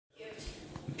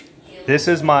This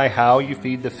is my how you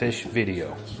feed the fish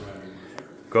video.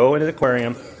 Go into the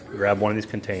aquarium, grab one of these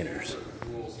containers.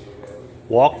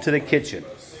 Walk to the kitchen.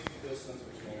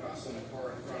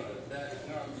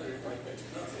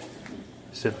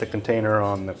 Sit the container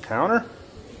on the counter.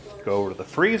 Go over to the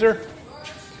freezer.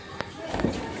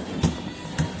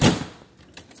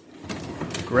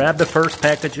 Grab the first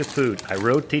package of food. I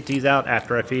rotate these out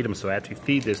after I feed them, so after you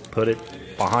feed this, put it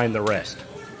behind the rest.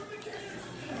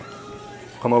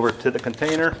 Come over to the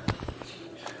container.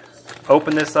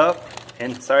 Open this up.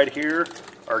 Inside here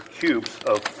are cubes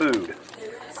of food.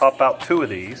 Pop out 2 of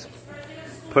these.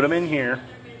 Put them in here.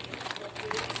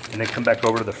 And then come back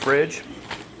over to the fridge.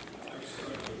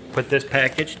 Put this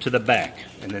package to the back.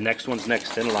 And the next one's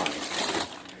next in line.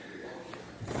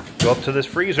 Go up to this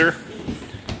freezer.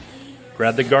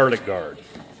 Grab the garlic guard.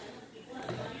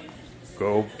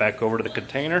 Go back over to the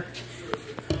container.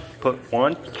 Put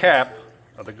 1 cap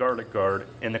of the garlic guard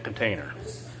in the container.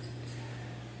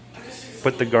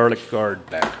 Put the garlic guard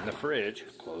back in the fridge.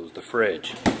 Close the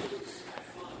fridge.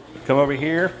 Come over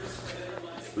here.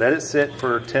 Let it sit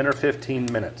for 10 or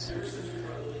 15 minutes.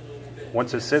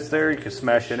 Once it sits there, you can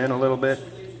smash it in a little bit.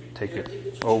 Take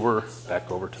it over,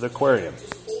 back over to the aquarium.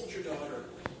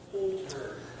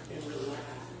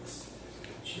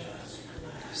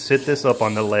 Sit this up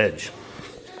on the ledge.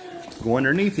 Go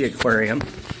underneath the aquarium.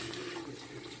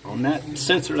 On that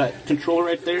sensor, that control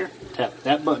right there, tap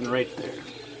that button right there.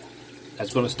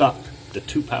 That's going to stop the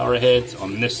 2 power heads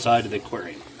on this side of the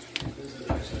aquarium.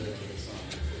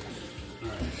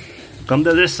 Come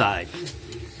to this side.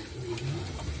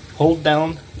 Hold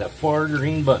down that far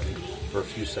green button for a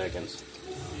few seconds.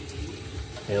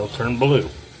 It'll turn blue.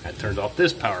 That turns off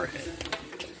this power head.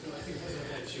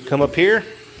 Come up here.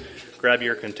 Grab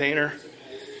your container,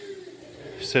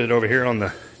 set it over here on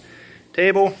the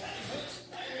table,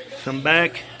 come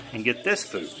back and get this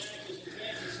food.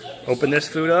 Open this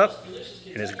food up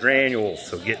and it's granules,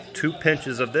 so get 2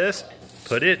 pinches of this,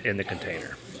 put it in the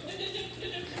container.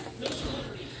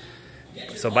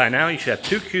 So by now you should have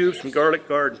 2 cubes from garlic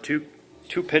guard and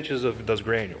 2 pinches of those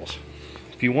granules.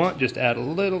 If you want, just add a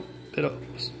little bit of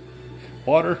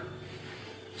water,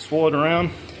 swirl it around,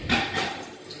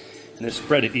 and then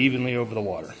spread it evenly over the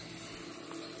water.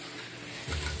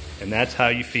 And that's how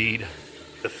you feed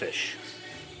the fish.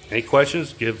 Any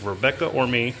questions, give Rebecca or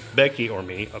me, Becky or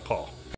me, a call.